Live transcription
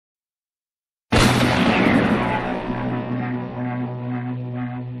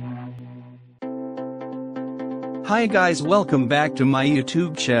Hi guys, welcome back to my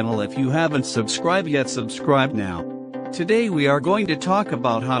YouTube channel. If you haven't subscribed yet, subscribe now. Today we are going to talk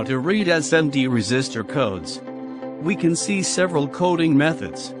about how to read SMD resistor codes. We can see several coding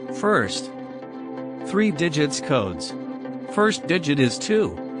methods. First, 3 digits codes. First digit is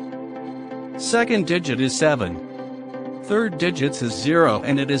 2. Second digit is 7. Third digit is 0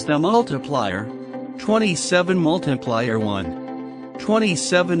 and it is the multiplier. 27 multiplier 1.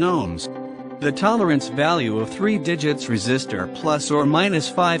 27 ohms. The tolerance value of 3 digits resistor plus or minus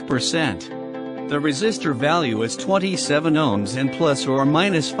 5%. The resistor value is 27 ohms and plus or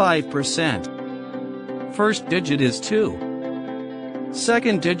minus 5%. First digit is 2.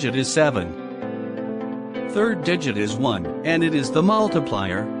 Second digit is 7. Third digit is 1 and it is the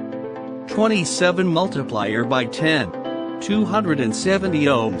multiplier. 27 multiplier by 10. 270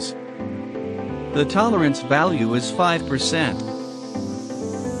 ohms. The tolerance value is 5%.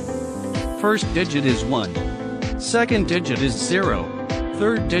 First digit is 1. Second digit is 0.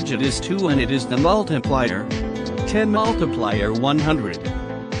 Third digit is 2 and it is the multiplier. 10 multiplier 100.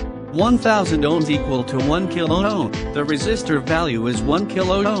 1000 ohms equal to 1 kilo ohm. The resistor value is 1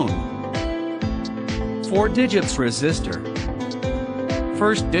 kilo ohm. 4 digits resistor.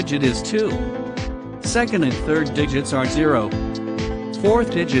 First digit is 2. Second and third digits are 0.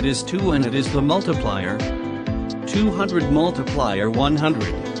 Fourth digit is 2 and it is the multiplier. 200 multiplier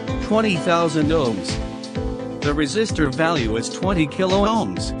 100. 20,000 ohms. The resistor value is 20 kilo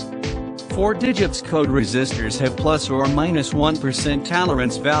ohms. 4 digits code resistors have plus or minus 1%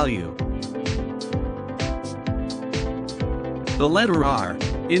 tolerance value. The letter R,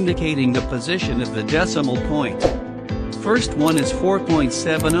 indicating the position of the decimal point. First one is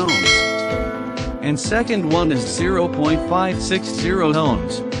 4.7 ohms. And second one is 0.560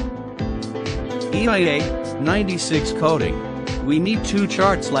 ohms. EIA, 96 coding. We need 2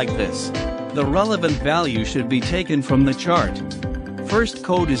 charts like this. The relevant value should be taken from the chart. First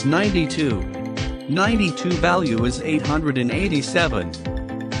code is 92. 92 value is 887.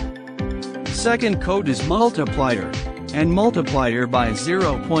 Second code is multiplier, and multiplier by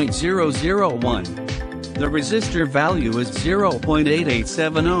 0.001. The resistor value is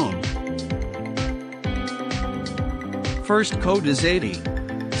 0.887 ohm. First code is 80.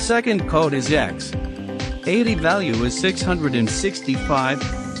 Second code is X. 80 value is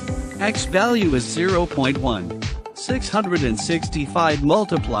 665. X value is 0.1. 665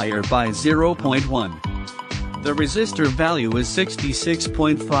 multiplier by 0.1. The resistor value is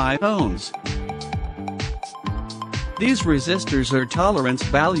 66.5 ohms. These resistors are tolerance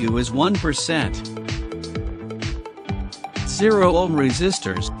value is 1%. 0 ohm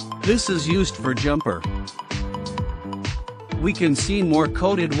resistors. This is used for jumper. We can see more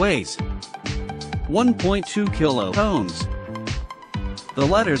coded ways. 1.2 kilo ohms. The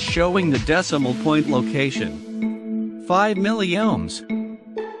letters showing the decimal point location. 5 milli ohms.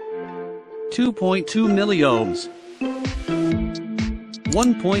 2.2 milli ohms.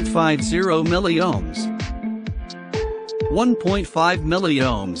 1.50 milli ohms. 1.5 milli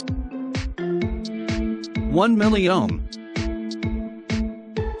ohms. 1 milli ohm.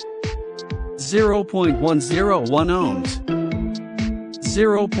 0.101 ohms.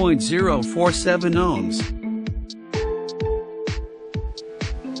 0.047 ohms.